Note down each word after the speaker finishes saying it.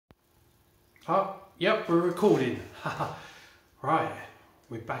Oh, yep, we're recording. Right,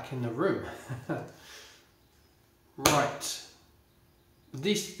 we're back in the room. Right,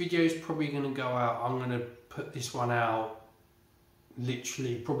 this video is probably going to go out. I'm going to put this one out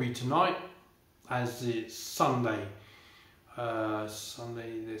literally probably tonight, as it's Sunday.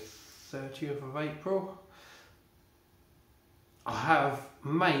 Sunday the 30th of April. I have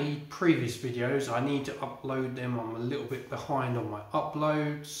made previous videos. I need to upload them. I'm a little bit behind on my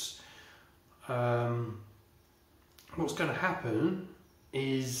uploads. What's going to happen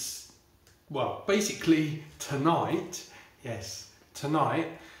is, well, basically tonight,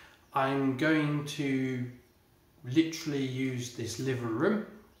 I'm going to literally use this living room.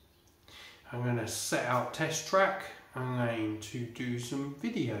 I'm going to set out test track. I'm going to do some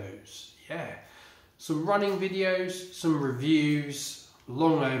videos, some running videos, some reviews,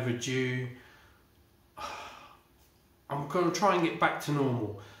 long overdue. I'm going to try and get back to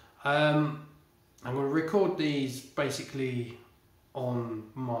normal. I'm going to record these basically on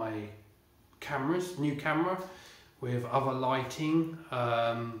my cameras, new camera, with other lighting,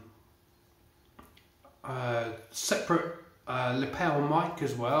 separate lapel mic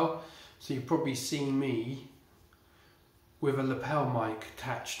as well. So you probably see me with a lapel mic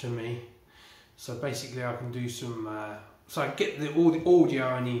attached to me. So basically I can do some, so I get all the audio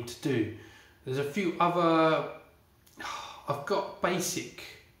I need to do. There's a few other, I've got basic,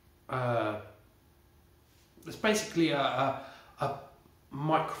 it's basically a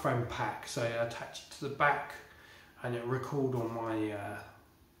microphone pack, so I attach it to the back and it record on my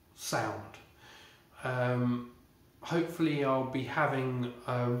sound. Hopefully I'll be having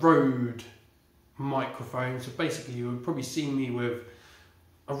a Rode microphone, so basically you would probably see me with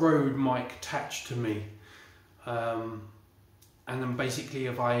a Rode mic attached to me, and then basically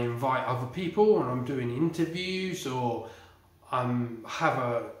if I invite other people and I'm doing interviews or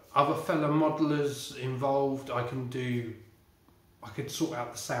have other fellow modelers involved, I could sort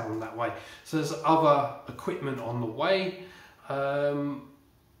out the sound that way. So there's other equipment on the way.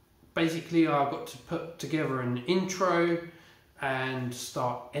 Basically I've got to put together an intro and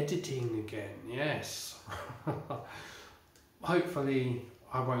start editing again, yes. Hopefully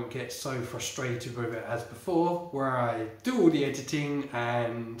I won't get so frustrated with it as before, where I do all the editing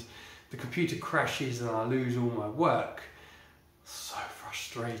and the computer crashes and I lose all my work. So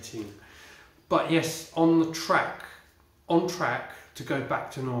frustrating. But yes, on track to go back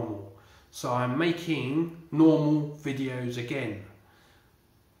to normal. So I'm making normal videos again.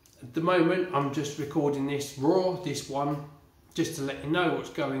 At the moment I'm just recording this raw, this one, just to let you know what's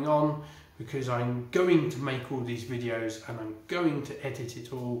going on, because I'm going to make all these videos and I'm going to edit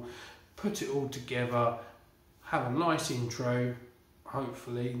it all, put it all together, have a nice intro.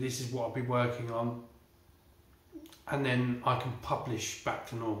 Hopefully this is what I'll be working on, and then I can publish back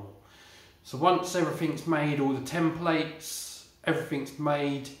to normal. So once everything's made, all the templates, everything's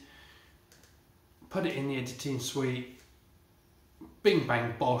made, put it in the editing suite, bing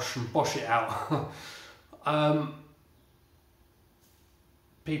bang bosh, and bosh it out.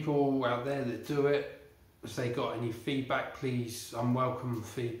 People out there that do it, if they got any feedback, please, I'm welcome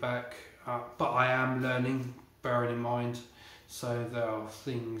feedback, but I am learning, bearing in mind, so there are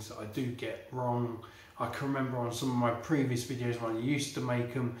things I do get wrong. I can remember on some of my previous videos when I used to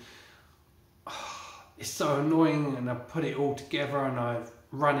make them, it's so annoying, and I put it all together and I've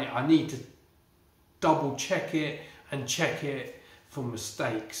run it. I need to double check it and check it for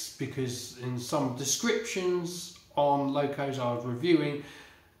mistakes, because in some descriptions on locos I was reviewing,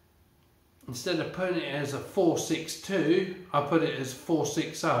 instead of putting it as a 462, I put it as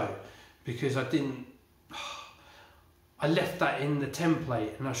 460, because I left that in the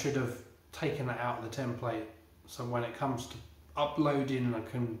template and I should have taken that out of the template. So when it comes to uploading, I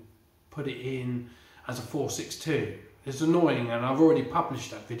can put it in as a 462. It's annoying, and I've already published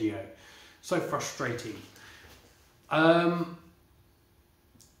that video. So frustrating.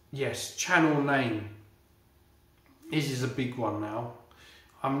 Yes, channel name. This is a big one now.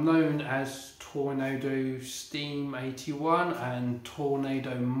 I'm known as Tornado Steam 81 and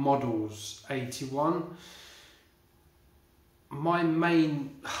Tornado Models 81. My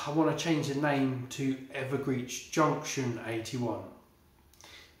main, I want to change the name to Evergreech Junction 81.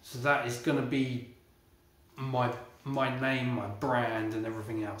 So that is going to be my name, my brand, and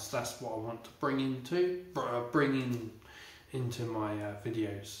everything else. That's what I want to bring into my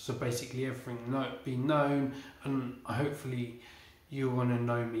videos. So basically everything be known, and hopefully you want to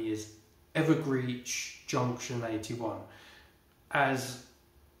know me as Evergreech Junction 81, as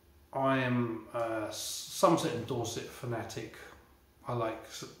I am a Somerset and Dorset fanatic. I like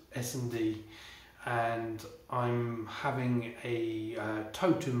S&D, and I'm having a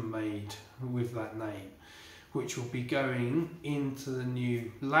totem made with that name, which will be going into the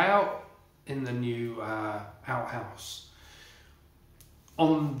new layout in the new outhouse.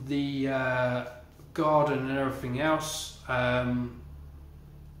 On the garden and everything else, as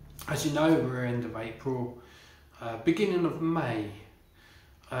you know, we're end of April, beginning of May.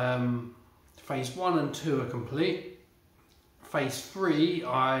 Phase 1 and 2 are complete. Phase 3,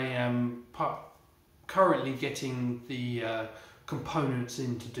 I am currently getting the components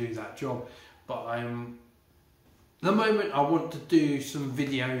in to do that job, but at the moment I want to do some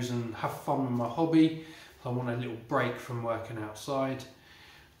videos and have fun with my hobby. I want a little break from working outside,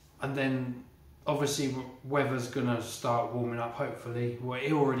 and then obviously weather's gonna start warming up, hopefully. Well,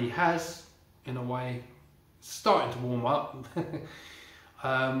 it already has, in a way, starting to warm up.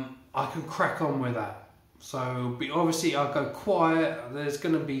 I can crack on with that. So obviously I'll go quiet. There's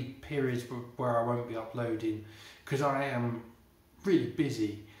going to be periods where I won't be uploading because I am really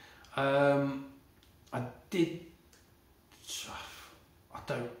busy. I didn't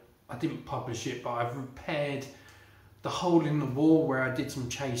publish it, but I've repaired the hole in the wall where I did some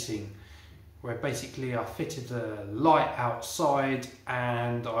chasing, where basically I fitted a light outside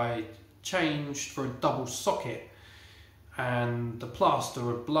and I changed for a double socket, and the plaster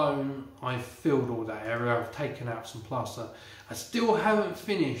had blown. I've filled all that area, I've taken out some plaster. I still haven't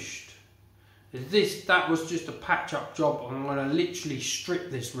finished. That was just a patch up job. I'm going to literally strip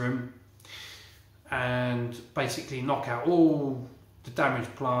this room and basically knock out all the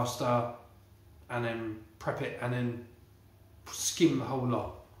damaged plaster and then prep it and then skim the whole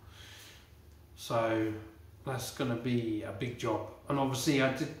lot. So that's going to be a big job. And obviously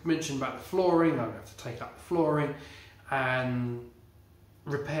I did mention about the flooring. I'm going to have to take up the flooring and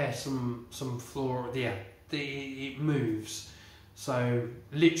repair some floor. Yeah, it moves, so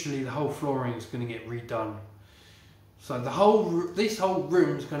literally the whole flooring is going to get redone. So this whole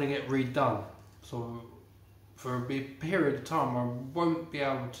room is going to get redone. So for a big period of time I won't be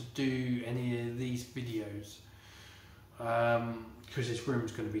able to do any of these videos because this room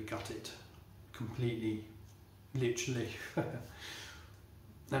is going to be gutted completely, literally.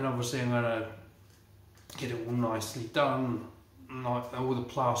 Then obviously I'm going to get it all nicely done, like all the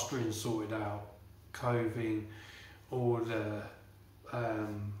plastering sorted out, coving, all the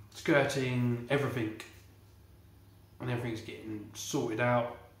skirting, everything, and everything's getting sorted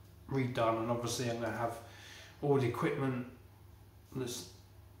out, redone. And obviously I'm going to have all the equipment that's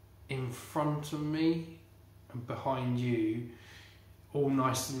in front of me and behind you all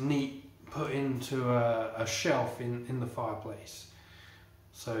nice and neat, put into a shelf in the fireplace.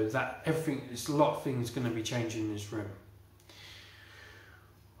 So that there's a lot of things going to be changing in this room.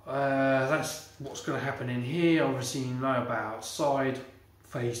 That's what's going to happen in here. Obviously you know about outside,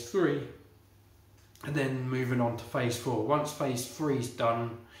 phase 3, and then moving on to phase 4. Once phase 3 is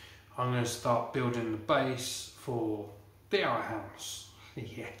done, I'm going to start building the base for the outhouse.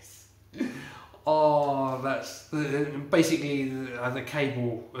 Yes. Oh, that's basically the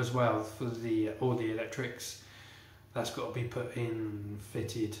cable as well for all the electrics. That's got to be put in,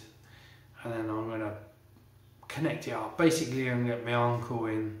 fitted, and then I'm going to connect it up. Basically I'm going to get my uncle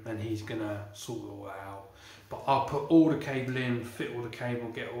in and he's going to sort all that out. But I'll put all the cable in, fit all the cable,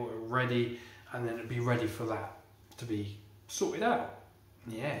 get all it ready, and then it'll be ready for that to be sorted out.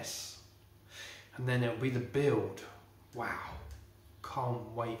 Yes. And then it'll be the build. Wow.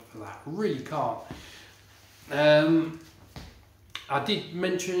 Can't wait for that. Really can't. I did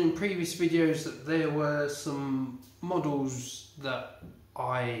mention in previous videos that there were some models that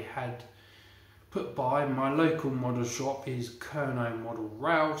I had put by. My local model shop is Kerno Model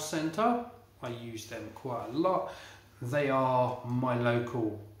Rail Centre. I use them quite a lot. They are my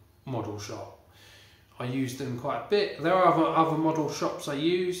local model shop. I use them quite a bit. There are other model shops I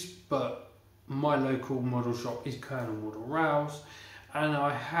use, but my local model shop is Kerno Model Rails, and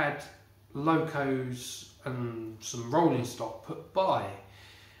I had locos and some rolling stock put by,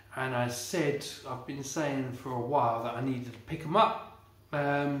 and I've been saying for a while that I needed to pick them up.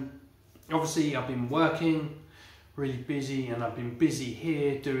 Obviously I've been working really busy, and I've been busy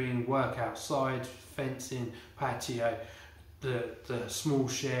here doing work outside, fencing, patio, the small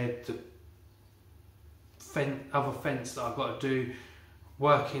shed, the other fence that I've got to do,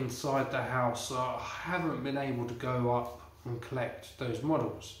 work inside the house. So I haven't been able to go up and collect those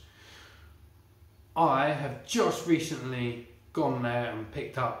models. I have just recently gone there and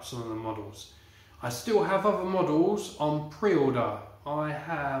picked up some of the models. I still have other models on pre-order. I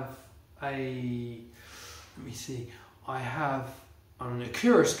have I have an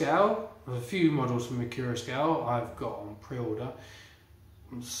Akura scale, a few models from Akura scale I've got on pre-order.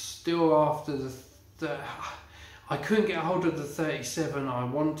 I'm still after the I couldn't get a hold of the 37 I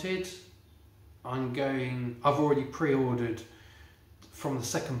wanted. I've already pre-ordered from the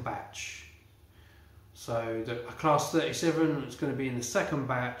second batch. So the Class 37 that's going to be in the second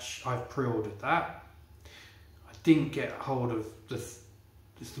batch, I've pre-ordered that. I didn't get a hold of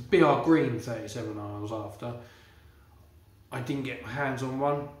it's the BR Green 37 I was after. I didn't get my hands on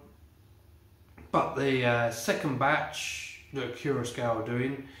one. But the second batch that Curoscale are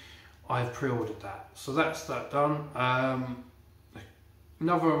doing, I've pre-ordered that. So that's that done.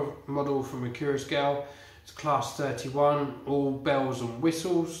 Another model from a Curoscale, it's Class 31, all bells and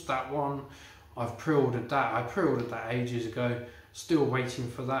whistles. That one, I've pre-ordered that. I pre-ordered that ages ago. Still waiting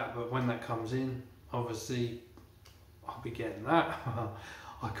for that, but when that comes in, obviously, I'll be getting that.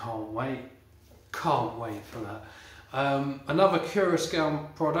 I can't wait. Can't wait for that. Another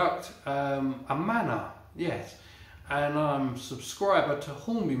Curoscale product, a Manor, yes. And I'm a subscriber to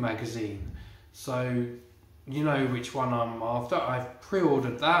Hornby magazine. So, you know which one I'm after. I've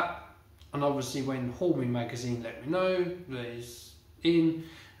pre-ordered that, and obviously when Hornby magazine let me know that it's in,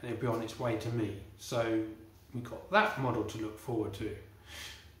 and it'll be on its way to me. So we've got that model to look forward to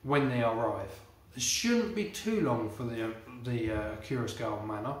when they arrive. It shouldn't be too long for the Curoscale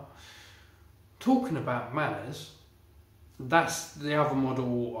Manor. Talking about Manors, that's the other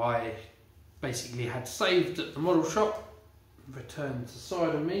model I basically had saved at the model shop. Returned to the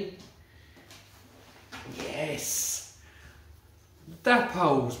side of me. Yes!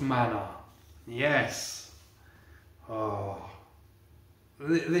 Dapol's Manor. Yes. Oh.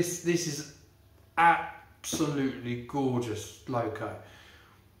 This is absolutely gorgeous loco.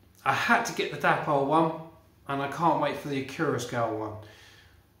 I had to get the Dapol one, and I can't wait for the Curoscale one.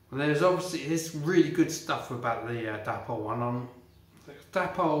 There's really good stuff about the Dapol one.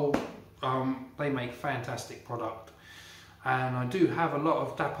 Dapol, they make fantastic product, and I do have a lot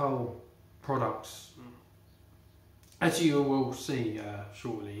of Dapol products, as you will see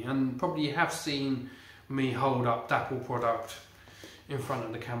shortly, and probably you have seen me hold up Dapol product in front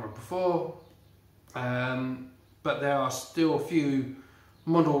of the camera before, but there are still a few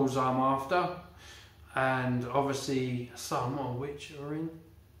models I'm after, and obviously some of which are in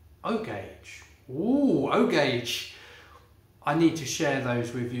O-Gauge. Ooh, O-Gauge! I need to share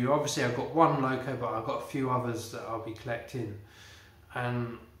those with you. Obviously I've got one loco, but I've got a few others that I'll be collecting,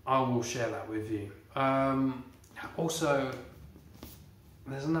 and I will share that with you. Also,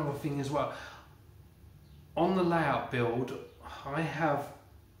 there's another thing as well. On the layout build, I have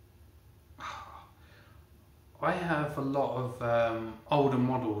a lot of older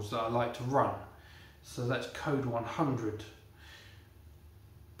models that I like to run. So that's Code 100.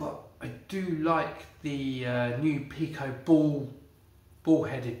 But I do like the new Pico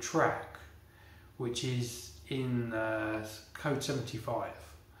ball-headed track, which is in Code 75.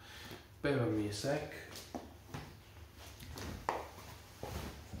 Bear with me a sec.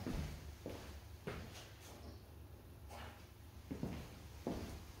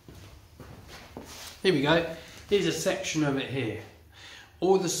 Here we go. Here's a section of it here.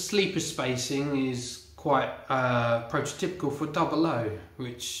 All the sleeper spacing is quite prototypical for 00,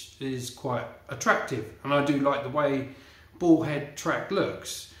 which is quite attractive, and I do like the way ballhead track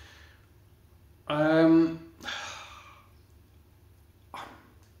looks.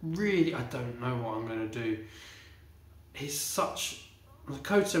 Really, I don't know what I'm going to do. The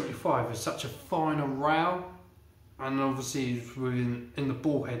Code 75 is such a finer rail, and obviously it's in the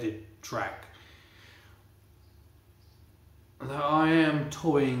ball-headed track. I am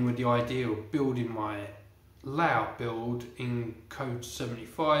toying with the idea of building my layout build in Code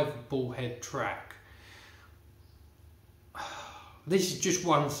 75 ballhead track. This is just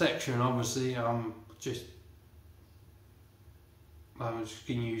one section, obviously. I'm just going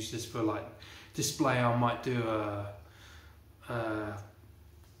to use this for like display. I might do a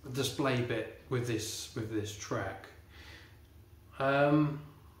display bit with this track. I'm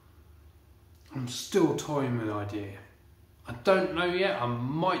still toying with the idea. I don't know yet. I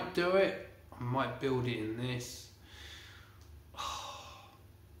might do it. I might build it in this.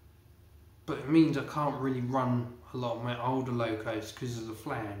 But it means I can't really run a lot of my older locos because of the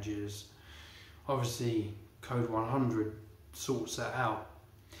flanges. Obviously, Code 100 sorts that out.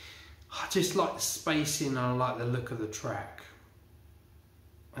 I just like the spacing, and I like the look of the track.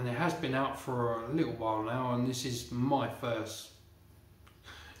 And it has been out for a little while now, and this is my first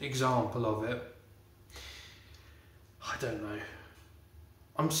example of it. I don't know.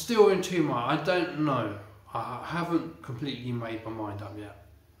 I'm still in two minds. I don't know. I haven't completely made my mind up yet.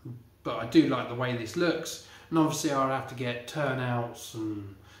 But I do like the way this looks. And obviously I'll have to get turnouts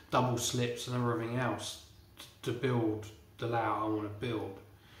and double slips and everything else to build the layout I want to build.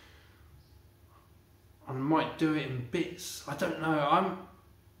 I might do it in bits. I don't know. I'm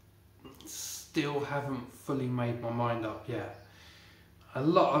still haven't fully made my mind up yet. A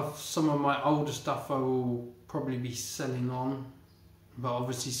lot of some of my older stuff I will probably be selling on, but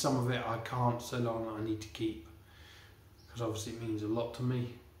obviously some of it I can't sell on. I need to keep, because obviously it means a lot to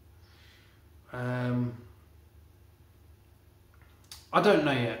me. I don't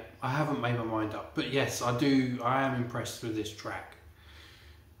know yet. I haven't made my mind up, but yes, I am impressed with this track.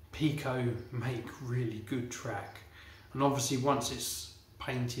 Pico make really good track, and obviously once it's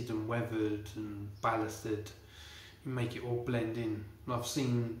painted and weathered and ballasted, you make it all blend in. I've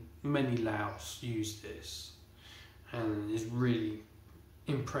seen many louts use this, and it's really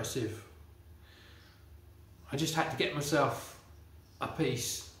impressive. I just had to get myself a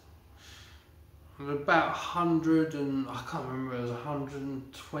piece. About 100 and I can't remember, it was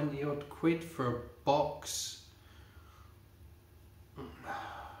 120 odd quid for a box.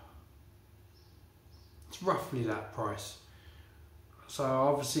 It's roughly that price. So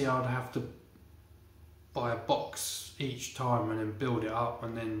obviously I'd have to buy a box each time and then build it up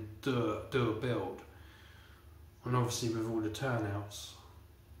and then do a build. And obviously with all the turnouts.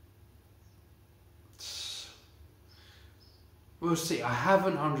 We'll see. I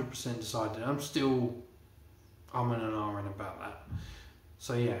haven't 100% decided. I'm still umming and ahhing about that.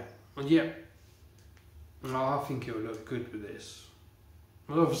 So yeah. I think it will look good with this.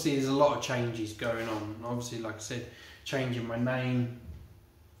 Well, obviously there's a lot of changes going on. Obviously, like I said, changing my name.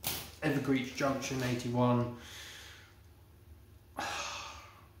 Evergreech Junction 81.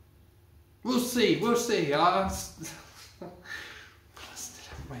 We'll see. I still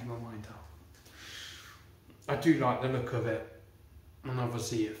haven't made my mind up. I do like the look of it. And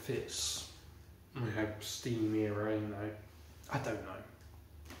obviously it fits. We have Steam era, you know. I don't know.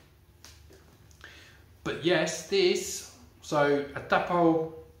 But yes, this. So a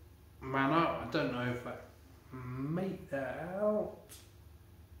Dapol Manor. I don't know if I make that out.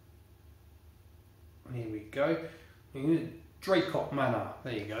 Here we go. Dracot Manor.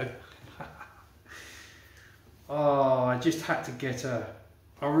 There you go. Oh, I just had to get I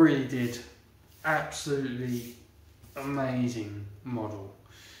really did. Absolutely amazing model.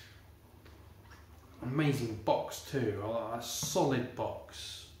 Amazing box too. A solid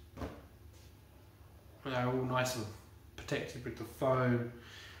box. You know, all nice and protected with the foam.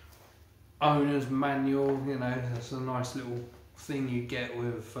 Owner's manual. You know, that's a nice little thing you get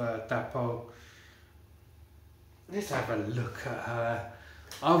with Dapol. Let's have a look at her.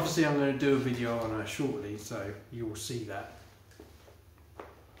 Obviously I'm going to do a video on her shortly, so you will see that.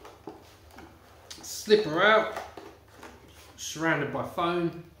 Slip her out. Surrounded by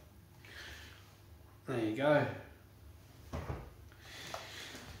foam. There you go.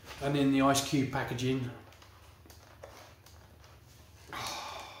 And in the ice cube packaging.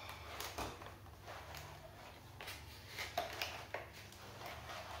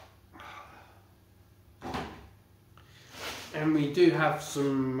 And we do have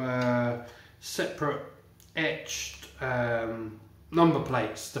some separate etched number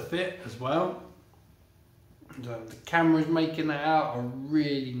plates to fit as well. The camera's making that out. I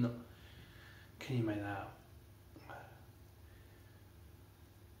really not. Can you make that out?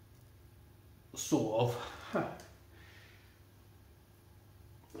 Sort of.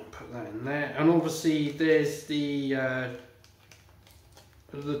 Put that in there, and obviously there's the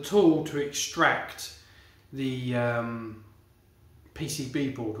tool to extract the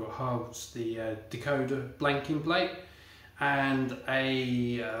PCB board that holds the decoder blanking plate, and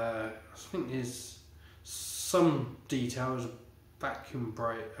I think there's some details, a vacuum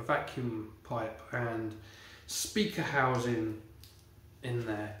pipe and speaker housing in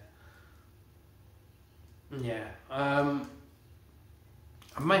there. Yeah, I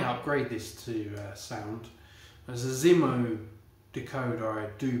may upgrade this to sound. There's a Zimo decoder, I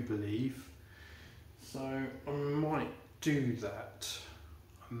do believe, so I might do that.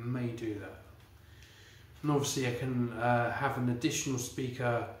 I may do that. And obviously I can have an additional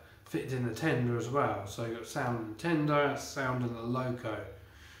speaker fitted in the tender as well. So you've got sound in the tender, sound in the loco,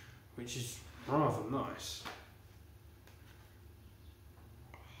 which is rather nice.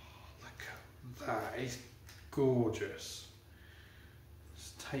 Look at that, it's gorgeous.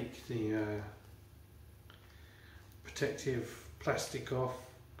 Let's take the protective plastic off.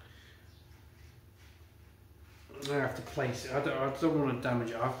 I have to place it. I don't want to damage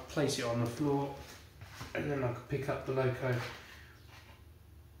it. I have to place it on the floor, and then I can pick up the loco.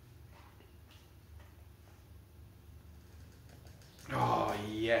 Oh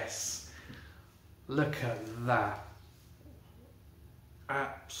yes, look at that.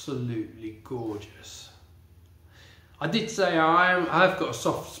 Absolutely gorgeous. I did say I've got a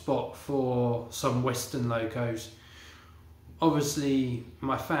soft spot for some Western locos. Obviously,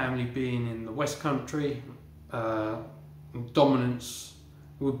 my family being in the West Country, dominance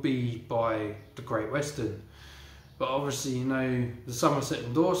would be by the Great Western. But obviously, you know, the Somerset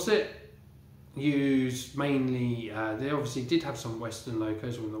and Dorset used mainly, they obviously did have some Western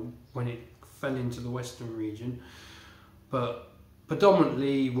locos when it fell into the Western region, but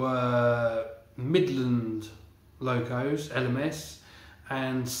predominantly were Midland locos, LMS,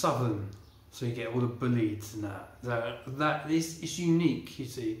 and Southern. So you get all the Bullieds and that. That is unique, you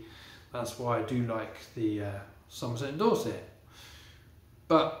see. That's why I do like the Somerset and Dorset.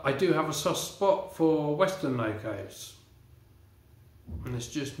 But I do have a soft spot for Western locos. And it's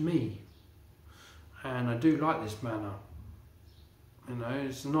just me. And I do like this manor. You know,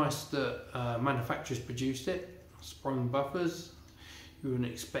 it's nice that manufacturers produced it. Sprung buffers. You wouldn't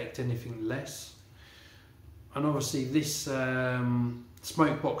expect anything less. And obviously this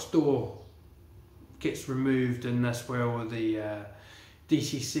smoke box door gets removed, and that's where all the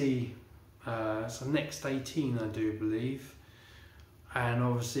DCC, it's a Next 18 I do believe, and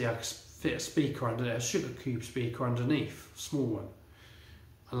obviously I fit a speaker under there, a Sugar Cube speaker underneath, small one,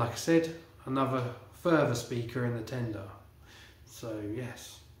 and like I said, another further speaker in the tender. So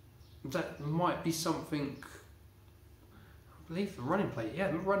yes, that might be something. I believe the running plate,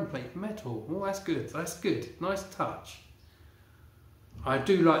 yeah, the running plate metal. Oh, that's good, that's good, nice touch. I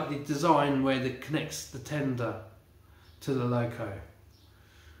do like the design where it connects the tender to the loco.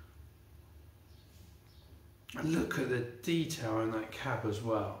 And look at the detail in that cab as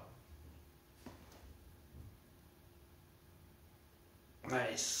well. That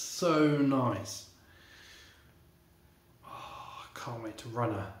is so nice. Oh, I can't wait to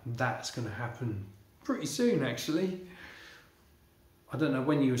run her. That's going to happen pretty soon actually. I don't know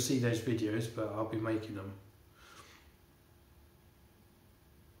when you will see those videos, but I'll be making them.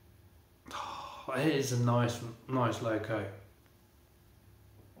 It is a nice loco.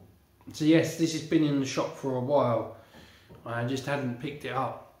 So yes, this has been in the shop for a while. I just hadn't picked it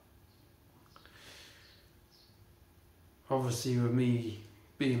up. Obviously with me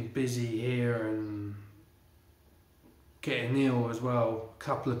being busy here and getting ill as well, a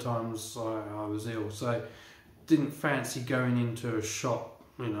couple of times I was ill, so didn't fancy going into a shop,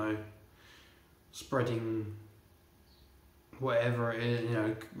 you know, spreading whatever it is, you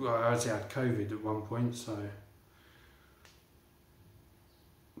know. Well, I actually had COVID at one point, so.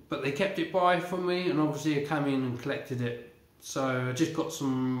 But they kept it by for me, and obviously I came in and collected it. So I just got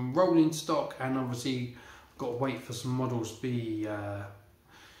some rolling stock, and obviously got to wait for some models to be,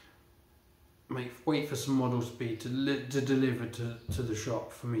 wait for some models to be deliver to the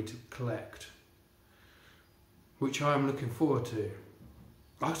shop for me to collect, which I am looking forward to.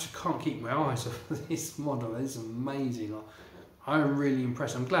 I just can't keep my eyes off this model. It's amazing. I'm really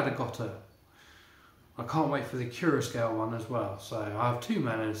impressed. I'm glad I got her. I can't wait for the Curascale one as well. So I have two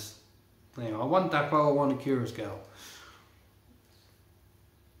manors. You know, one Dapol, one Curascale.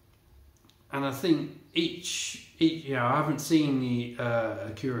 And I think each, you know, I haven't seen the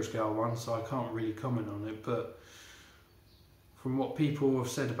Curascale one, so I can't really comment on it. But from what people have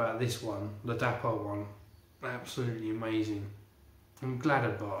said about this one, the Dapol one, absolutely amazing. I'm glad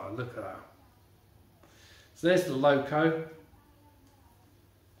I bought her. Look at that. So there's the loco.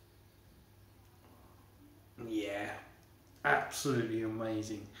 Yeah, absolutely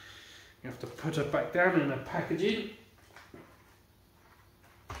amazing. You have to put her back down in the packaging.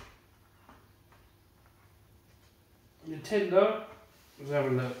 Your tender, let's have a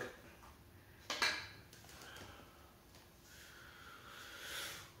look.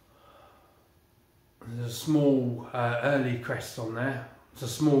 There's a small early crest on there. It's a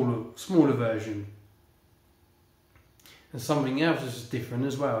smaller version. And something else is different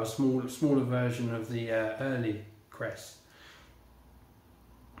as well, a smaller version of the early crest.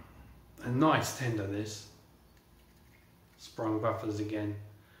 A nice tender this. Sprung buffers again.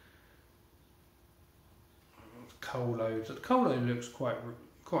 Colo. The Colo looks quite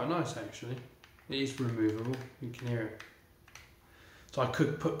nice actually. It is removable, you can hear it. So I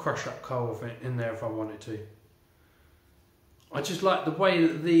could put crush up coal in there if I wanted to. I just like the way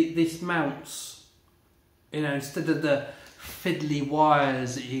that this mounts, you know, instead of the fiddly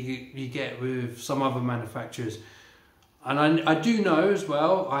wires that you get with some other manufacturers. And I do know as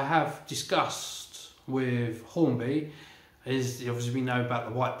well, I have discussed with Hornby, is obviously we know about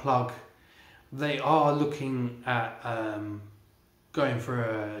the white plug. They are looking at going for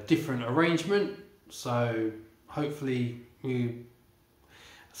a different arrangement, so hopefully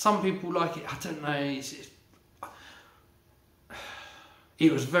some people like it. I don't know,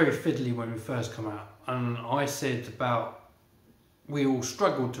 it was very fiddly when we first come out, and I said about we all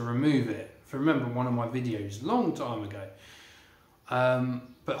struggled to remove it. If you remember one of my videos a long time ago,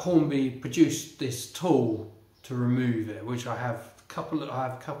 but Hornby produced this tool to remove it, which I have a couple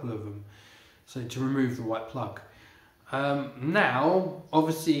of them, so to remove the white plug. Now,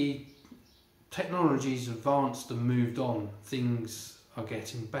 obviously, technology's advanced and moved on. Things are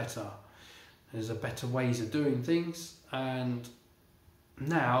getting better. There's a better ways of doing things, and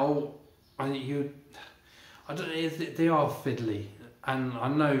now I don't know, they are fiddly, and I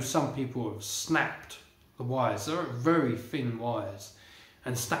know some people have snapped the wires. They're very thin wires,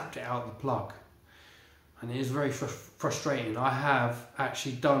 and snapped it out of the plug, and it is very frustrating. I have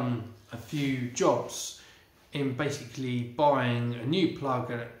actually done a few jobs in basically buying a new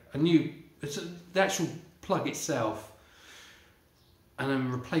plug, the actual plug itself, and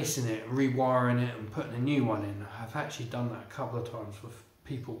then replacing it, rewiring it and putting a new one in. I've actually done that a couple of times with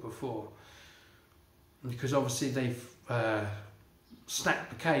people before, because obviously they've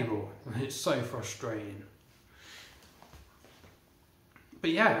snapped the cable, and it's so frustrating. But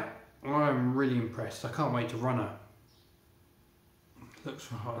yeah, I'm really impressed. I can't wait to run it.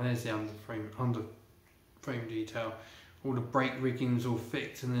 Looks right. There's the under frame detail. All the brake rigging's all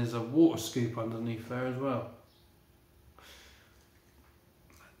fixed, and there's a water scoop underneath there as well.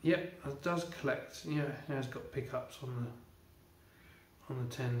 Yep, it does collect. Yeah, it has got pickups on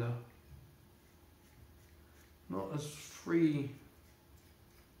the tender. Not as free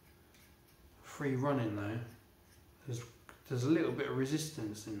running though. There's a little bit of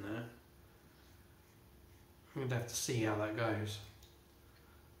resistance in there. I'm gonna have to see how that goes.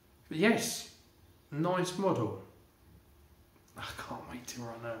 But yes, nice model. I can't wait to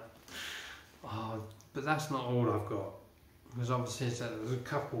run that. Oh, but that's not all I've got, because obviously there's a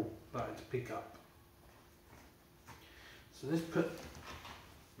couple that I had to pick up. So let's put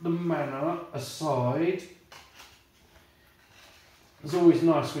the Manor aside. It's always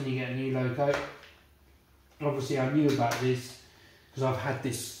nice when you get a new logo. Obviously I knew about this because I've had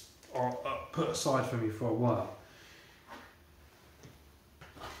this put aside for me for a while.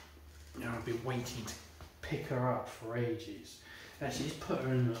 Now I've been waiting to pick her up for ages. Actually, just put her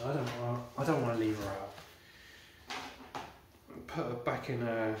in. I don't want to leave her out. Put her back in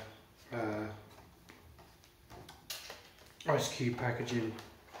a ice cube packaging.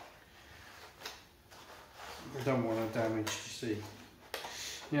 I don't want her damaged, you see.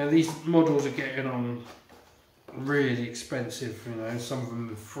 Yeah, these models are getting on really expensive, you know, some of them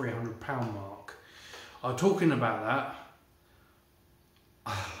the £300 mark. I'm talking about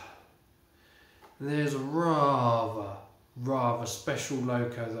that. There's a rather special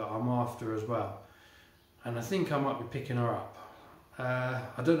loco that I'm after as well, and I think I might be picking her up.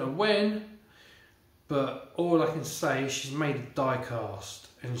 I don't know when, but all I can say is she's made of die cast,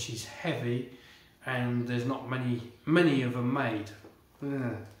 and she's heavy, and there's not many of them made.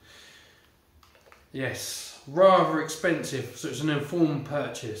 Yes, rather expensive, so it's an informed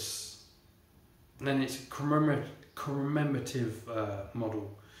purchase. And then it's a commemorative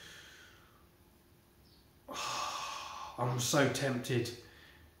model. I'm so tempted.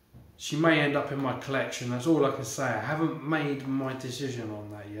 She may end up in my collection, that's all I can say. I haven't made my decision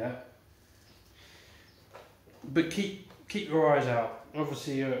on that yet. But keep your eyes out.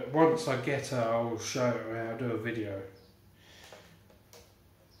 Obviously, once I get her, I'll show her, I'll do a video.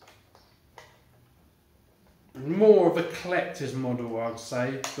 More of a collector's model, I'd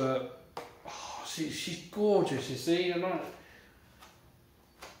say, but she's gorgeous, you see. And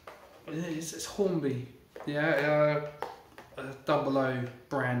it's Hornby, yeah, a 00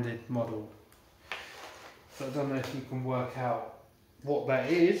 branded model. So I don't know if you can work out what that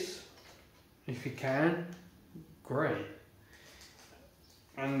is. If you can, great.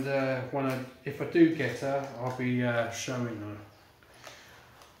 And if I do get her, I'll be showing her.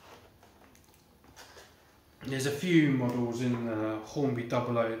 There's a few models in Hornby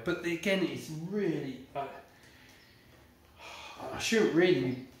 00, but again, it's really... I shouldn't really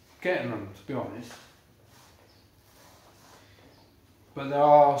be getting them, to be honest. But there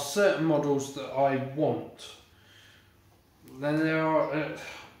are certain models that I want. Then there are...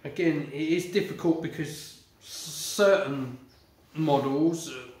 again, it is difficult because certain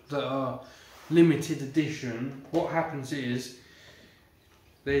models that are limited edition, what happens is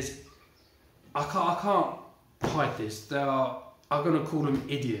I can't hide this. I'm going to call them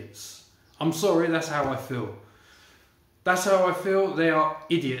idiots. I'm sorry, that's how I feel. That's how I feel. They are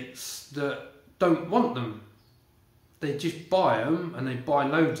idiots that don't want them. They just buy them, and they buy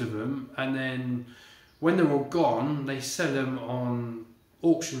loads of them, and then when they're all gone, they sell them on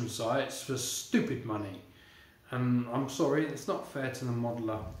auction sites for stupid money. And I'm sorry, it's not fair to the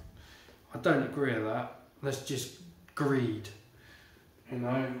modeler. I don't agree with that. That's just greed, you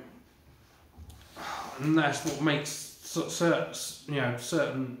know. And that's what makes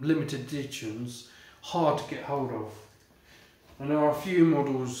certain limited editions hard to get hold of. And there are a few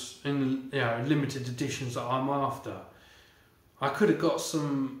models in limited editions that I'm after. I could have got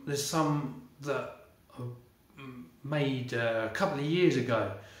some. There's some that are made a couple of years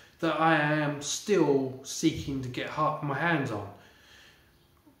ago that I am still seeking to get my hands on.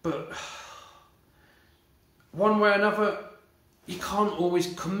 But one way or another, you can't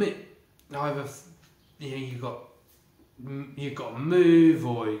always commit. Either you've got to move,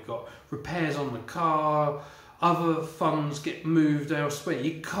 or you've got repairs on the car. Other funds get moved elsewhere.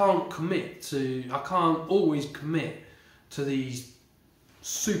 You can't commit to. I can't always commit to these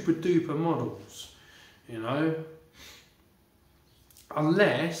super duper models, you know.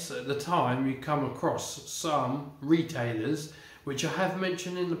 Unless at the time you come across some retailers, which I have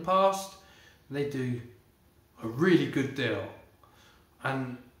mentioned in the past, they do a really good deal.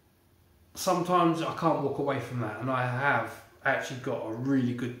 And sometimes I can't walk away from that, and I have actually got a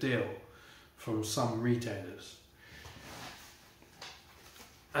really good deal from some retailers.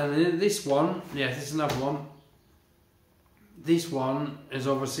 And then this one, this is another one. This one is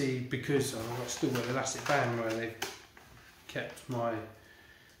obviously because I've still got the elastic band where they've kept my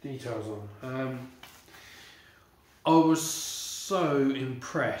details on. I was so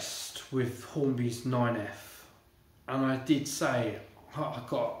impressed with Hornby's 9F, and I did say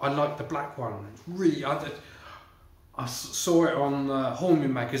I like the black one. Really, I saw it on the Hornby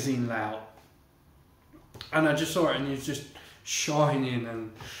magazine layout, and I just saw it, and it was just shining,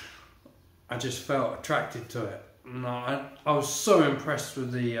 and I just felt attracted to it. And I was so impressed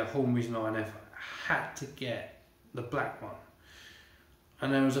with the Hornby's 9F. I had to get the black one.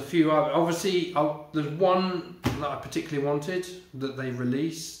 And there was a few other, obviously there's one that I particularly wanted that they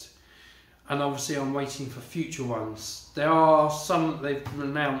released, and obviously I'm waiting for future ones. There are some that they've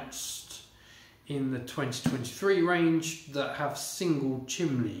announced in the 2023 range that have single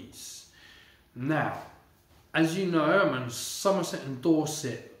chimneys. Now, as you know, I'm a Somerset and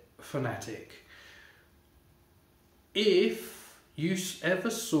Dorset fanatic. If you ever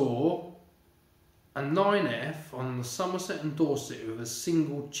saw a 9F on the Somerset and Dorset with a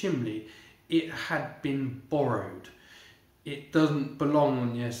single chimney, it had been borrowed. It doesn't belong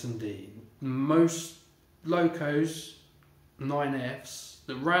on the S&D. Most locos 9Fs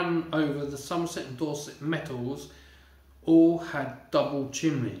that ran over the Somerset and Dorset metals all had double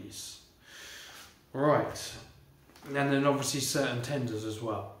chimneys. Right, and then obviously certain tenders as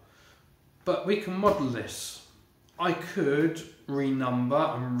well. But we can model this. I could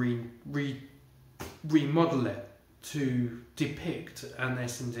renumber and remodel it to depict an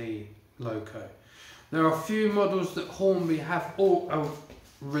S&D loco. There are a few models that Hornby have all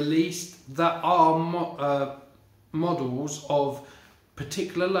released that are models of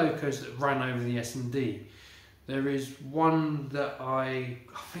particular locos that ran over the S&D. There is one that I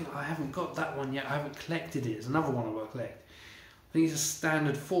think I haven't got that one yet. I haven't collected it. It's another one I've got to collect. I think it's a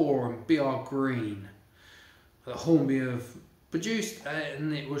Standard 4 and BR Green that Hornby have produced,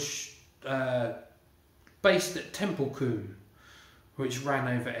 and it was based at Templecoombe, which ran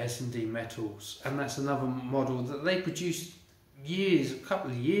over S&D metals, and that's another model that they produced a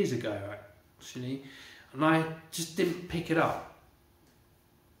couple of years ago actually, and I just didn't pick it up.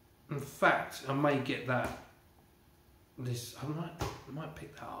 In fact, I may get that. I might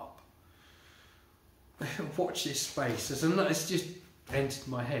pick that up. Watch this space. It's just entered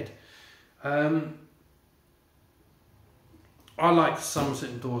my head. I like Somerset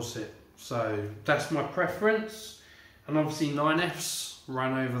and Dorset, so that's my preference. And obviously 9Fs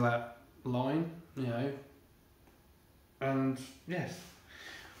ran over that line, you know. And yes,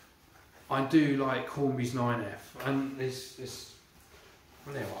 I do like Hornby's 9F, and let's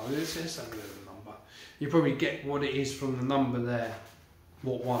have a look at the number. You probably get what it is from the number there,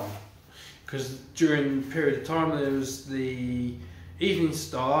 what one. Because during the period of time there was the Evening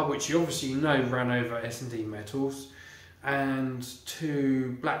Star, which you obviously know ran over S&D metals, and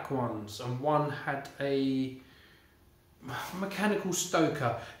two black ones, and one had a mechanical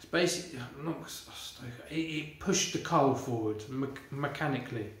stoker. It's basically not a stoker. It pushed the coal forward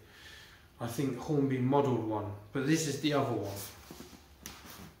mechanically. I think Hornby modelled one, but this is the other one.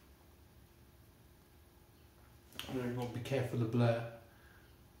 You've got to be careful of the blur.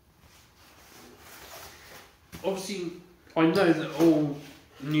 Obviously, I know that all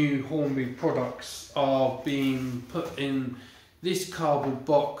new Hornby products are being put in this cardboard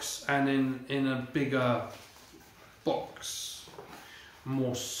box and in a bigger box.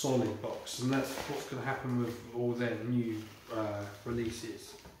 more solid box, and that's what's going to happen with all their new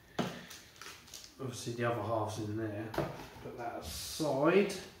releases. Obviously the other half's in there, put that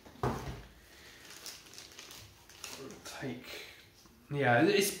aside. Yeah,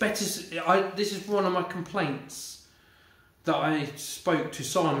 it's better. This is one of my complaints that I spoke to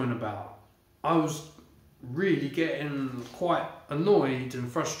Simon about. I was really getting quite annoyed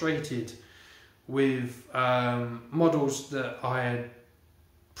and frustrated with models that I had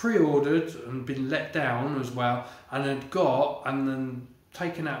pre-ordered and been let down as well, and had got and then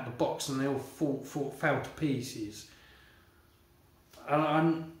taken out the box, and they all fell to pieces.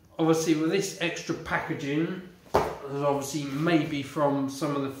 And obviously with this extra packaging, obviously maybe from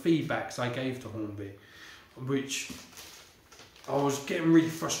some of the feedbacks I gave to Hornby, which I was getting really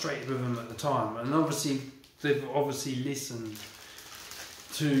frustrated with them at the time, and obviously they've obviously listened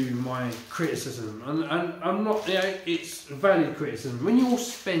to my criticism, and I'm not, you know, it's valid criticism. When you're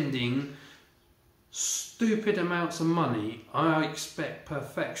spending stupid amounts of money, I expect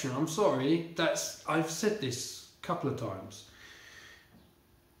perfection. I'm sorry, I've said this a couple of times.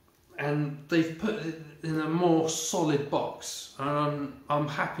 And they've put it in a more solid box, and I'm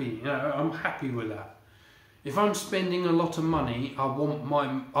happy. You know, I'm happy with that. If I'm spending a lot of money, I want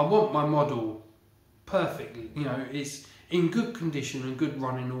my model perfectly. You know, it's in good condition and good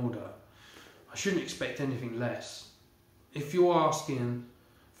running order. I shouldn't expect anything less. If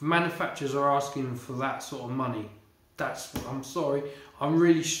manufacturers are asking for that sort of money, I'm sorry. I'm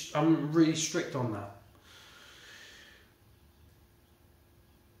really strict on that.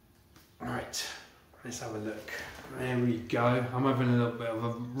 Right, let's have a look. There we go. I'm having a little bit of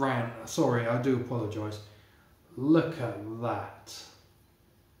a rant. Sorry, I do apologise. Look at that.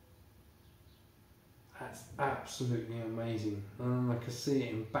 That's absolutely amazing. And I can see it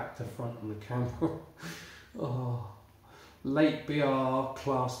in back to front on the camera. Oh, late BR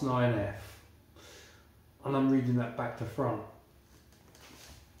Class 9F. And I'm reading that back to front.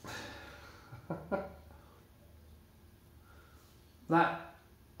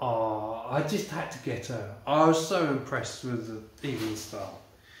 I just had to get her. I was so impressed with the Evening Star.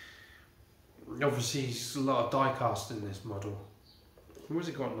 Obviously, there's a lot of die cast in this model. What's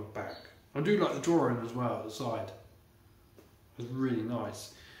it got on the back? I do like the drawing as well at the side. It's really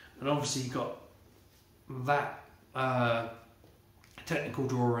nice. And obviously, you got that technical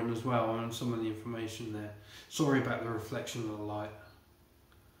drawing as well, and some of the information there. Sorry about the reflection of the light.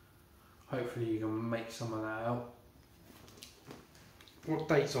 Hopefully, you can make some of that out. What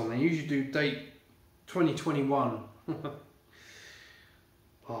date's on there? You usually do date 2021.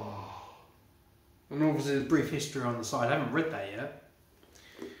 Oh. And obviously there's a brief history on the side. I haven't read that yet.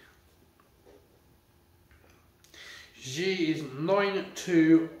 G is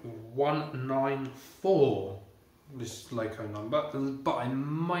 92194. This loco number, but I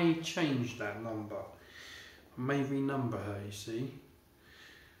may change that number. I may renumber her, you see.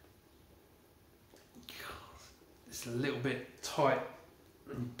 It's a little bit tight.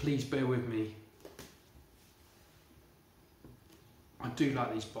 Please bear with me. I do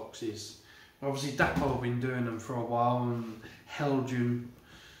like these boxes. Obviously Dapol have been doing them for a while, and Helgium,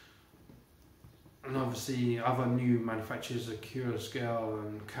 and obviously other new manufacturers like Curascale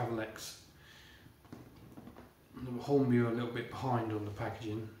and Cavalex. Hornby are a little bit behind on the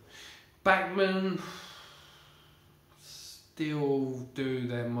packaging. Bachmann still do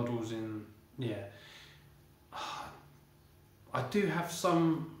their models in, yeah. I do have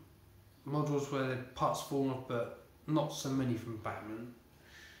some models where the parts fall off, but not so many from Bachmann.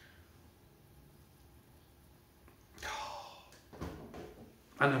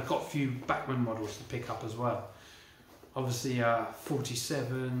 And I've got a few Bachmann models to pick up as well. Obviously a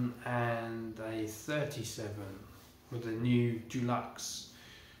 47 and a 37 with the new Dulux,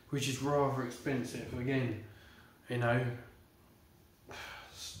 which is rather expensive. Again, you know,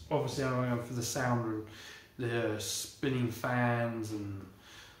 obviously I'm going for the sound and the spinning fans and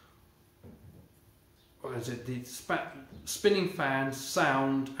what is it? The spinning fans,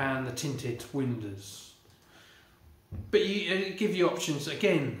 sound, and the tinted windows. But it give you options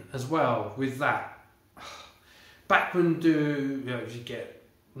again as well with that. Bachmann do, you know, you get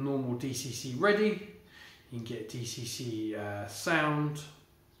normal DCC ready, you can get DCC sound,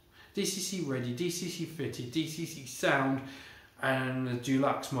 DCC ready, DCC fitted, DCC sound, and the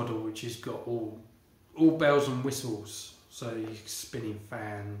Dulux model, which has got all bells and whistles. So you spinning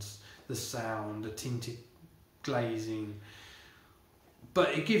fans, the sound, the tinted glazing.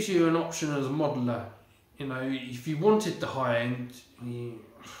 But it gives you an option as a modeler. You know, if you wanted the high end,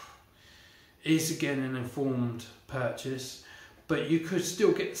 it's again an informed purchase. but you could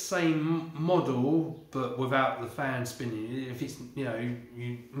still get the same model but without the fan spinning. If it's, you know,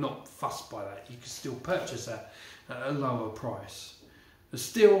 you're not fussed by that, you could still purchase that at a lower price. But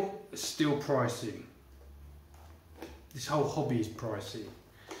still, it's still pricey. This whole hobby is pricey.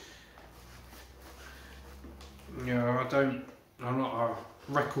 You know, I'm not a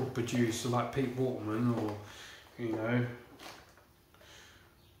record producer like Pete Waterman, or, you know,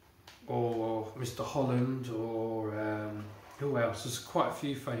 or Mr. Holland, or who else? There's quite a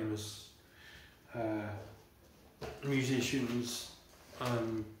few famous musicians,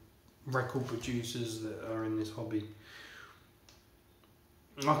 record producers that are in this hobby.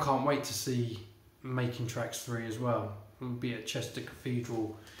 I can't wait to see Making Tracks 3 as well. We'll be at Chester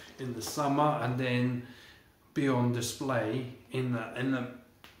Cathedral in the summer, and then be on display in the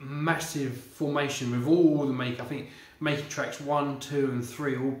massive formation with all the I think Making Tracks 1, 2 and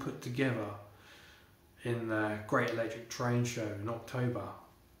 3 all put together in the Great Electric Train Show in October,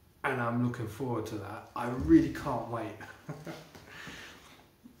 and I'm looking forward to that. I really can't wait.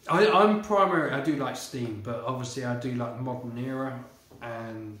 I do like steam, but obviously I do like modern era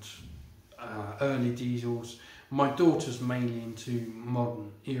and early diesels. My daughter's mainly into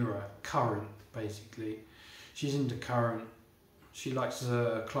modern era, current basically. She's into current. She likes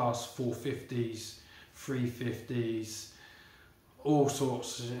class 450s, 350s, all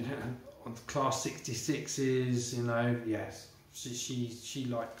sorts, class 66s, you know. Yes, she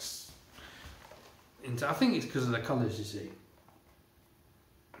likes into. I think it's because of the colours, you see.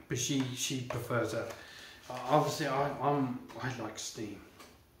 But she prefers that. Obviously, I like steam,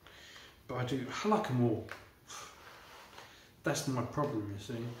 but I like them all. That's my problem, you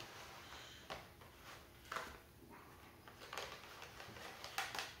see.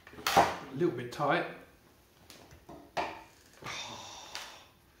 A little bit tight.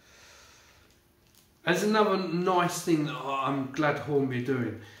 There's another nice thing that I'm glad Hornby are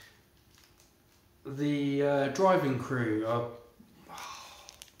doing. The driving crew are, I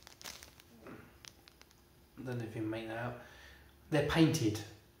don't know if you can make that out, they're painted.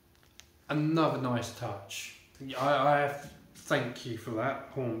 Another nice touch. I have to thank you for that,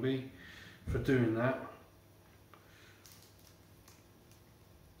 Hornby, for doing that.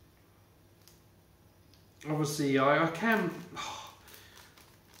 Obviously, I can.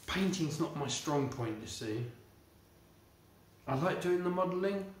 Painting's not my strong point, you see. I like doing the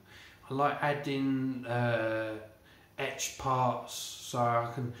modelling. I like adding etched parts so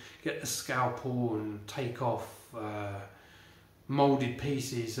I can get the scalpel and take off moulded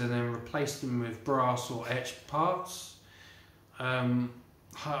pieces and then replace them with brass or etched parts. I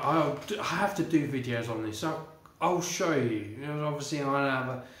have to do videos on this. So I'll show you. Obviously, I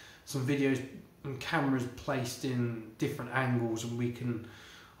have some videos and cameras placed in different angles, and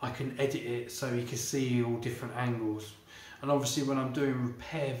I can edit it so you can see all different angles. And obviously when I'm doing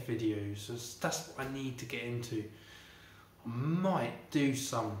repair videos, that's what I need to get into. I might do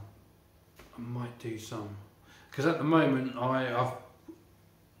some, because at the moment I'm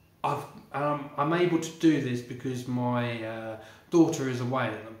able to do this because my daughter is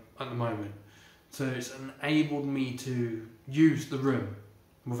away at the moment, so it's enabled me to use the room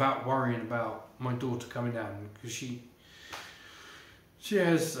without worrying about my daughter coming down, because she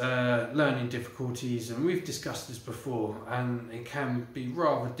has learning difficulties, and we've discussed this before, and it can be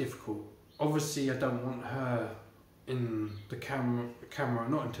rather difficult. Obviously I don't want her in the camera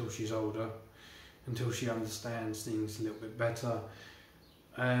not until she's older, until she understands things a little bit better.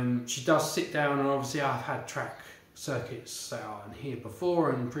 She does sit down, and obviously I've had track circuits set out in here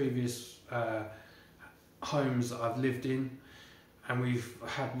before in previous homes that I've lived in, and we've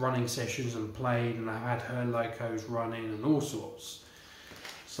had running sessions and played, and I've had her locos running and all sorts.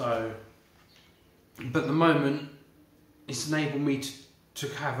 So, but at the moment, it's enabled me to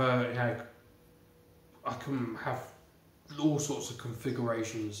have I can have all sorts of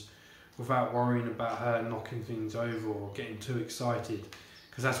configurations without worrying about her knocking things over or getting too excited,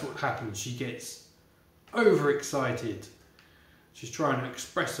 because that's what happens. She gets overexcited. She's trying to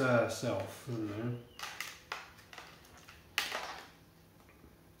express herself, you know.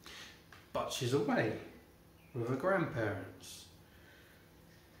 But she's away with her grandparents.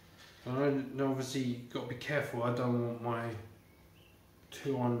 And obviously got to be careful. I don't want my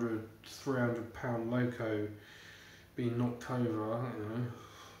 200, 300 pound loco being knocked over, you know.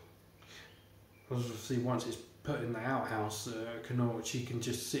 Obviously once it's put in the outhouse, she can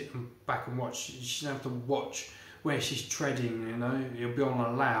just sit back and watch. She doesn't have to watch where she's treading, you know. It'll be on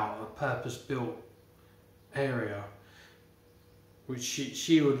a layout, a purpose-built area, which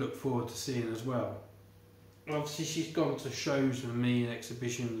she would look forward to seeing as well. Obviously she's gone to shows with me and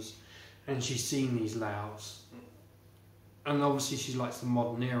exhibitions, and she's seen these layouts. and obviously she likes the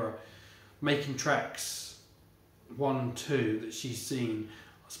modern era, making tracks 1, 2 that she's seen,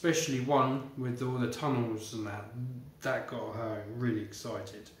 especially 1 with all the tunnels and that got her really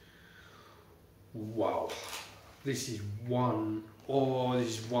excited. Wow, this is one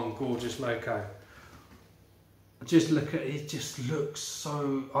gorgeous loco. Just look at it, it just looks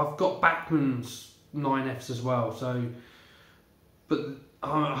so. I've got Bachmann's 9Fs as well, so, but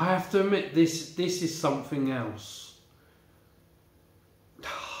I have to admit this is something else.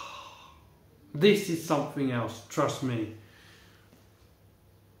 This is something else, trust me.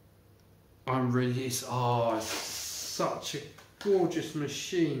 I'm really, it's such a gorgeous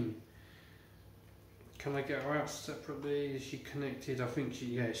machine. Can I get her out separately? Is she connected? I think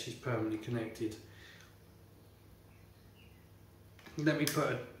she's permanently connected. Let me put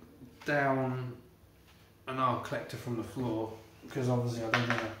her down and I'll collect her from the floor, because obviously I don't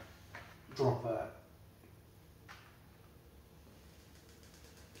want to drop her.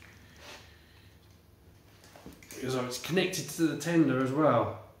 Because it's connected to the tender as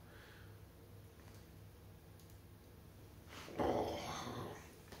well. Oh,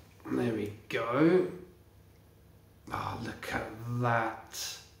 there we go. Oh, look at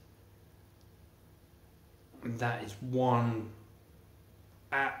that. That is one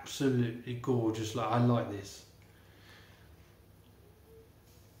absolutely gorgeous. I like this.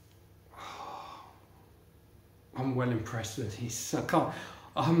 Oh, I'm well impressed with this.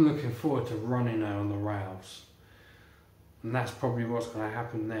 I'm looking forward to running her on the rails. And that's probably what's going to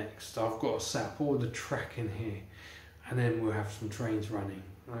happen next. I've got to set up all the track in here, and then we'll have some trains running.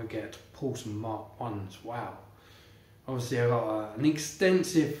 I'll get to pull some Mark 1s. Wow. Obviously I've got an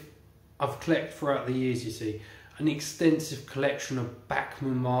extensive, I've collected throughout the years, you see, an extensive collection of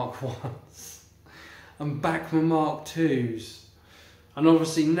Bachmann Mark 1s and Bachmann Mark 2s. And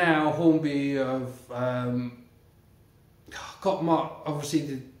obviously now Hornby have got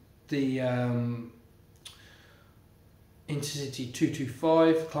obviously the Intercity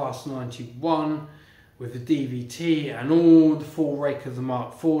 225 Class 91 with the DVT and all the full rake of the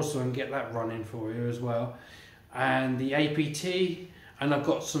Mark 4, so I can get that running for you as well. And the APT, and I've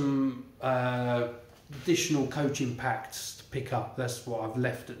got some additional coaching packs to pick up. That's what I've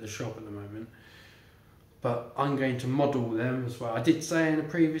left at the shop at the moment. But I'm going to model them as well. I did say in a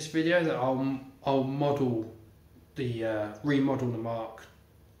previous video that I'll model the remodel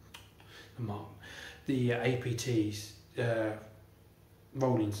the APTs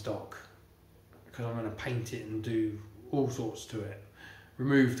rolling stock, because I'm going to paint it and do all sorts to it.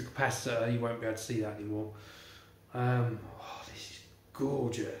 Remove the capacitor, you won't be able to see that anymore. This is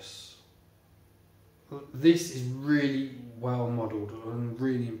gorgeous. This is really well modelled. I'm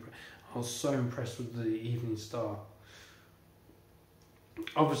really I was so impressed with the Evening Star.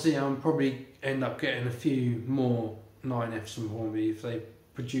 Obviously I'll probably end up getting a few more 9Fs from Hornby if they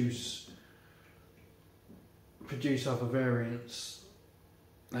produce other variants.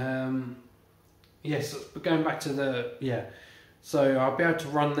 Yes, but going back to so I'll be able to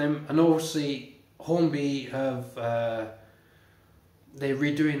run them, and obviously Hornby have they're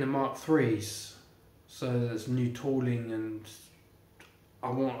redoing the Mark 3s, so there's new tooling, and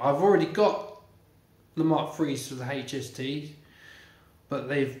I've already got the Mark 3s for the HST, but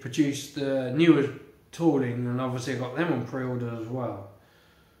they've produced the newer tooling, and obviously I got them on pre-order as well.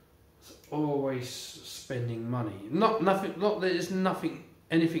 It's always spending money. Not that there's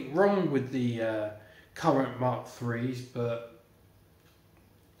anything wrong with the current Mark 3s, but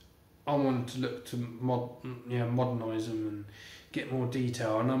I wanted to look to modernise them and get more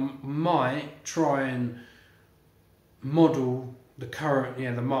detail, and I might try and model the current,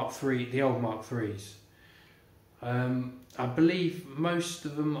 the Mark 3, the old Mark 3s. I believe most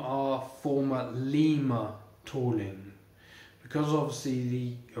of them are former Lima tooling, because obviously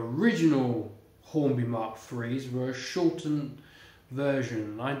the original Hornby Mark 3s were a shortened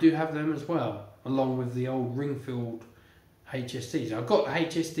version. I do have them as well, along with the old Ringfield HSTs. I've got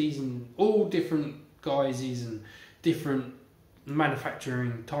HSTs in all different guises and different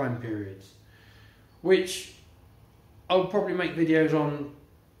manufacturing time periods, which I'll probably make videos on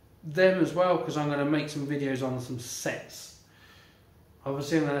them as well, because I'm going to make some videos on some sets.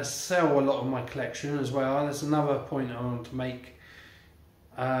 Obviously I'm going to sell a lot of my collection as well. That's another point I want to make.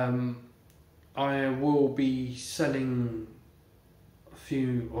 I will be selling a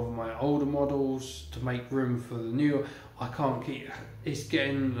few of my older models to make room for the newer. I can't keep, it's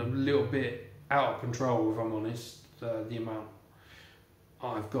getting a little bit out of control, if I'm honest, the amount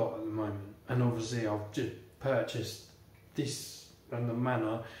I've got at the moment. And obviously I've just purchased this and the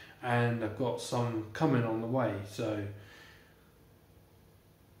Manor, and I've got some coming on the way, so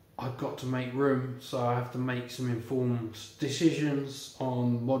I've got to make room, so I have to make some informed decisions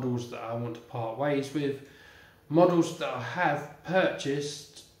on models that I want to part ways with, models that I have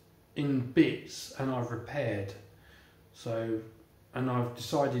purchased in bits and I've repaired. So, and I've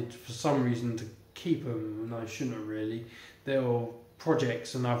decided for some reason to keep them, and I shouldn't have really. They're all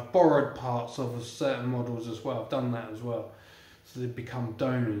projects, and I've borrowed parts of certain models as well. I've done that as well, so they've become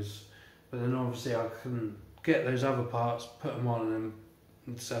donors. But then obviously I can get those other parts, put them on,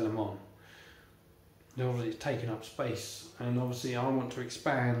 and sell them on. And obviously it's taking up space, and obviously I want to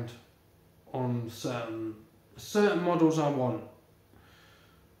expand on certain models I want,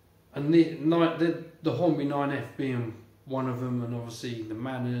 and the Hornby 9F being one of them, and obviously the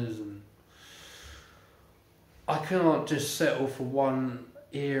Manners, and I can't just settle for one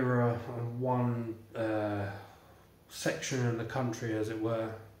era and one section of the country, as it were.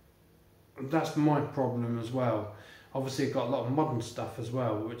 And that's my problem as well. Obviously I've got a lot of modern stuff as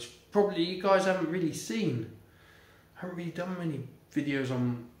well, which probably you guys haven't really seen. I haven't really done many videos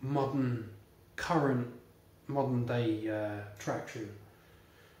on current modern day traction.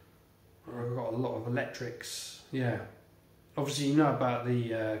 I've got a lot of electrics, yeah. Obviously you know about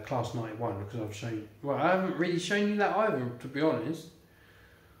the Class 91 because I've shown you. Well, I haven't really shown you that either, to be honest.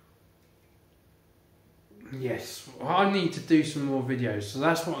 Yes, I need to do some more videos, so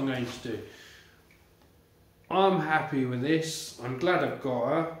that's what I'm going to do. I'm happy with this. I'm glad I've got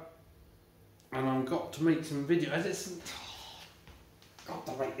her, and I've got to make some videos. Got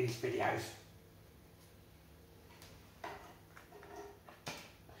to make these videos.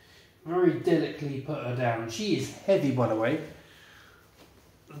 Very delicately put her down. She is heavy, by the way.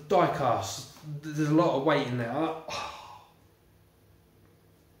 Die cast. There's a lot of weight in there.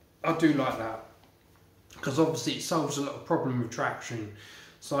 I do like that, because obviously it solves a lot of problem with traction.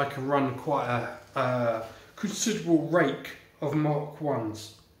 So I can run quite a considerable rake of Mark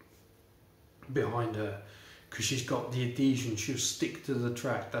 1s behind her, because she's got the adhesion. She'll stick to the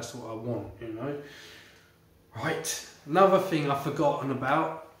track. That's what I want, you know. Right, another thing I've forgotten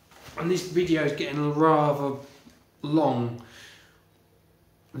about, and this video is getting rather long.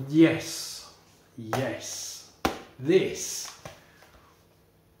 Yes, this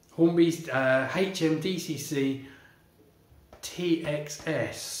Hornby's HMDCC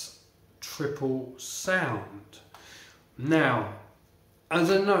TXS triple sound. Now,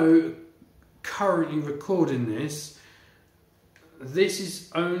 as I know, currently recording this is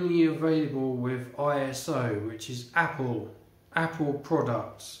only available with ISO, which is Apple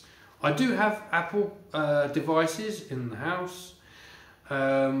products. I do have Apple devices in the house,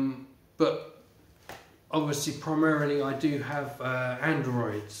 but obviously primarily I do have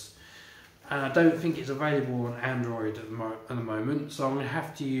Androids, and I don't think it's available on Android at the moment, so I'm going to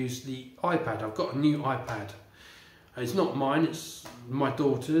have to use the iPad. I've got a new iPad. It's not mine, it's my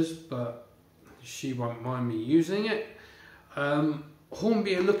daughter's, but she won't mind me using it.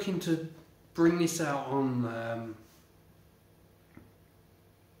 Hornby are looking to bring this out on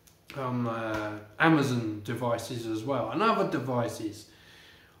Amazon devices as well, and other devices.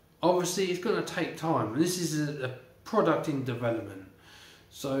 Obviously it's going to take time, and this is a product in development,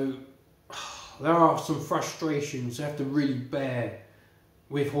 so there are some frustrations you have to really bear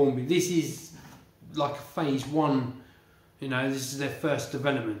with Hornby. This is like a phase 1, you know, this is their first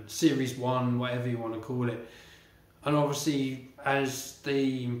development, series 1, whatever you want to call it, and obviously as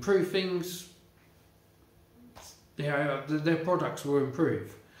they improve things, you know, their products will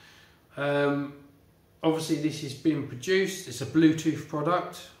improve. Obviously this is being produced, it's a Bluetooth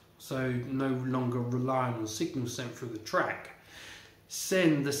product, so no longer relying on signals sent through the track.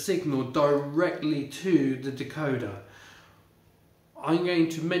 Send the signal directly to the decoder. I'm going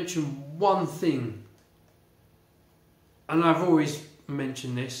to mention one thing, and I've always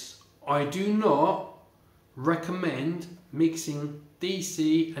mentioned this. I do not recommend mixing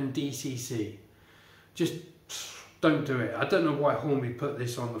DC and DCC. Just don't do it. I don't know why Hornby put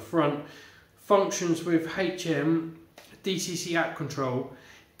this on the front. Functions with HM, DCC app control,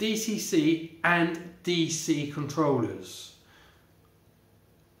 DCC and DC controllers.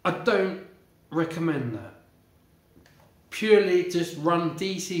 I don't recommend that. Purely just run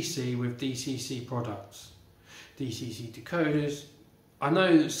DCC with DCC products. DCC decoders. I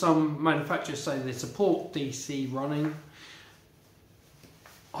know that some manufacturers say they support DC running.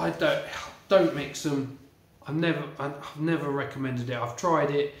 I don't mix them. I've never recommended it. I've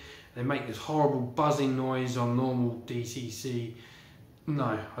tried it. They make this horrible buzzing noise on normal DCC.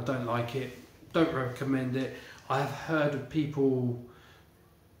 No, I don't like it. Don't recommend it. I've heard of people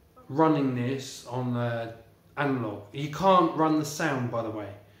running this on analog. You can't run the sound, by the way.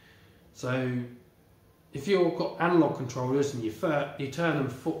 So if you've got analog controllers and you turn them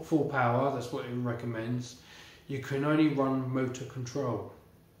full power, that's what it recommends, you can only run motor control.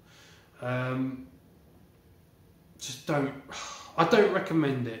 Just don't, I don't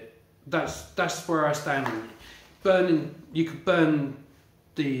recommend it. That's where I stand on it. You could burn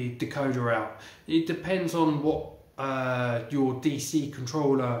the decoder out. It depends on what your DC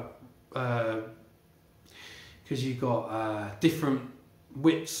controller, because you've got different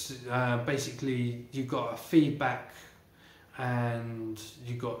widths. Basically, you've got a feedback and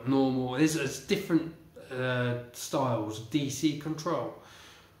you've got normal. There's different styles of DC control.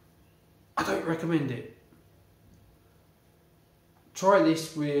 I don't recommend it. Try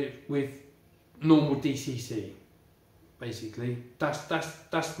this with normal DCC. Basically,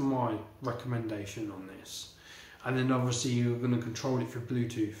 that's my recommendation on this. And then obviously you're going to control it through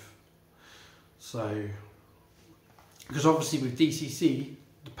Bluetooth. So, because obviously with DCC,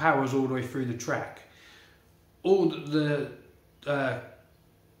 the power is all the way through the track. All the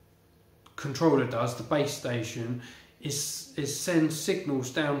controller does, the base station, is send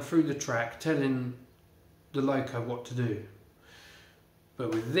signals down through the track telling the loco what to do.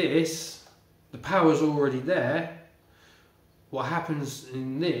 But with this, the power's already there. What happens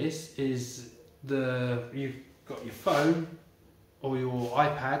in this is you've got your phone or your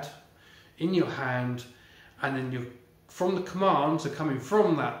iPad in your hand, and then from the commands are coming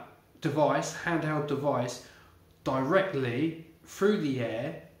from that device, handheld device, directly through the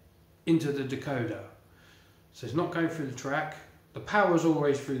air into the decoder. So it's not going through the track. The power's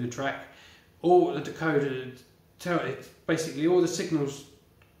always through the track. All the decoder basically all the signals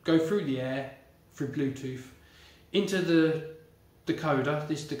go through the air through Bluetooth into the decoder,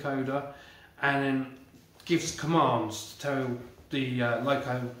 this decoder, and then gives commands to tell the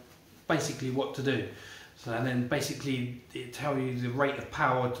loco basically what to do. So, and then basically it tells you the rate of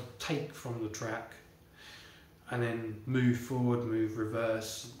power to take from the track, and then move forward, move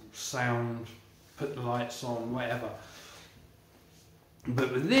reverse, sound, put the lights on, whatever.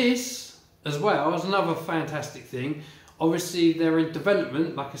 But with this as well, is another fantastic thing. Obviously they're in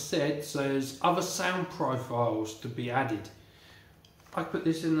development, like I said, so there's other sound profiles to be added. I put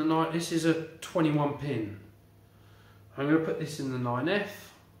this in the 9, this is a 21 pin. I'm going to put this in the 9F,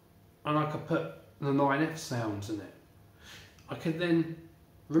 and I could put the 9F sounds in it. I could then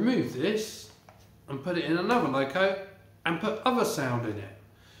remove this and put it in another loco and put other sound in it.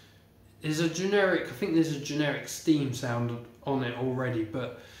 There's a generic, I think there's a generic Steam sound on it already,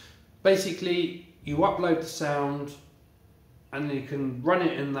 but basically you upload the sound and you can run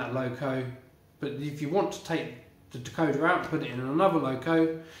it in that loco. But if you want to take the decoder out and put it in another loco,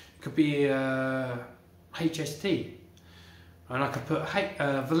 it could be HST, and I could put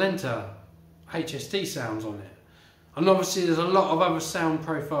Valenta HST sounds on it. And obviously there's a lot of other sound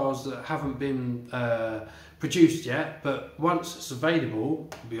profiles that haven't been produced yet, but once it's available,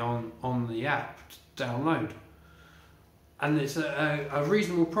 it'll be on the app to download. And it's a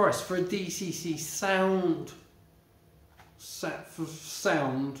reasonable price for a DCC sound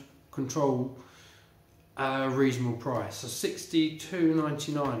control. A reasonable price. So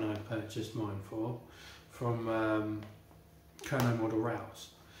 $62.99 I purchased mine from Kerno Model Rouse.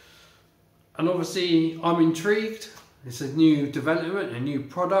 And obviously I'm intrigued. It's a new development, a new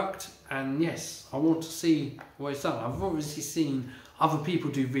product, and yes, I want to see what it's done. I've obviously seen other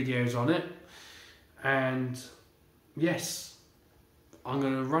people do videos on it, and yes, I'm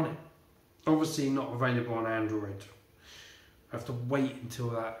going to run it. Obviously not available on Android. I have to wait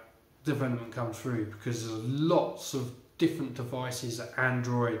until that development comes through, because there's lots of different devices that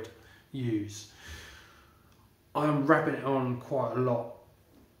Android use. I'm wrapping it on quite a lot.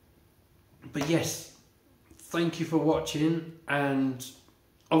 But yes, thank you for watching, and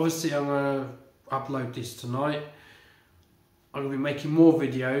obviously I'm going to upload this tonight. I'm going to be making more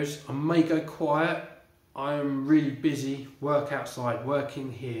videos. I may go quiet. I'm really busy, work outside,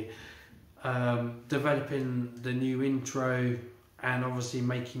 working here, developing the new intro, and obviously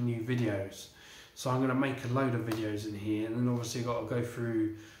making new videos. So I'm going to make a load of videos in here, and then obviously I've got to go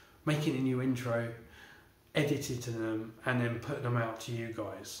through making a new intro, editing them, and then putting them out to you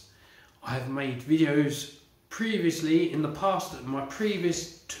guys. I have made videos previously in the past at my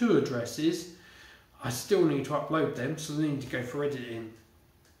previous 2 addresses. I still need to upload them, so I need to go for editing.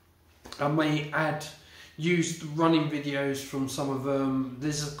 I may use running videos from some of them.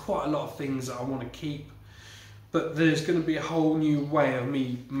 There's quite a lot of things that I want to keep. But there's going to be a whole new way of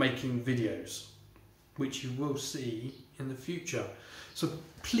me making videos, which you will see in the future. So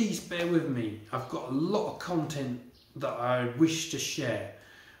please bear with me. I've got a lot of content that I wish to share.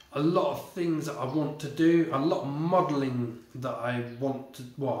 a lot of things that I want to do, a lot of modelling that I want to,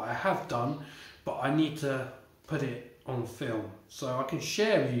 well, I have done, but I need to put it on film so I can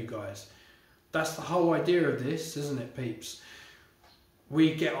share with you guys. That's the whole idea of this, isn't it, peeps?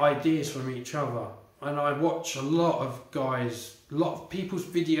 We get ideas from each other, and I watch a lot of guys, a lot of people's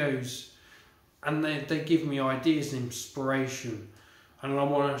videos, and they give me ideas and inspiration, and I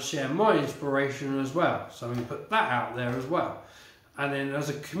want to share my inspiration as well, so we put that out there as well. And then as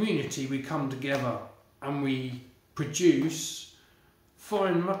a community we come together and we produce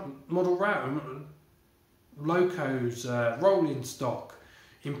fine model locos, rolling stock,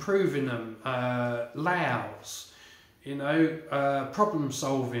 improving them, layouts, you know, problem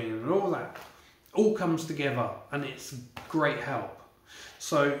solving and all that. All comes together and it's great help.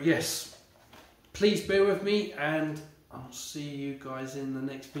 So yes, please bear with me and I'll see you guys in the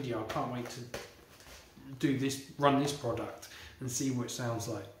next video. I can't wait to do this, run this product and see what it sounds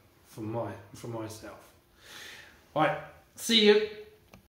like for myself. Right, see you.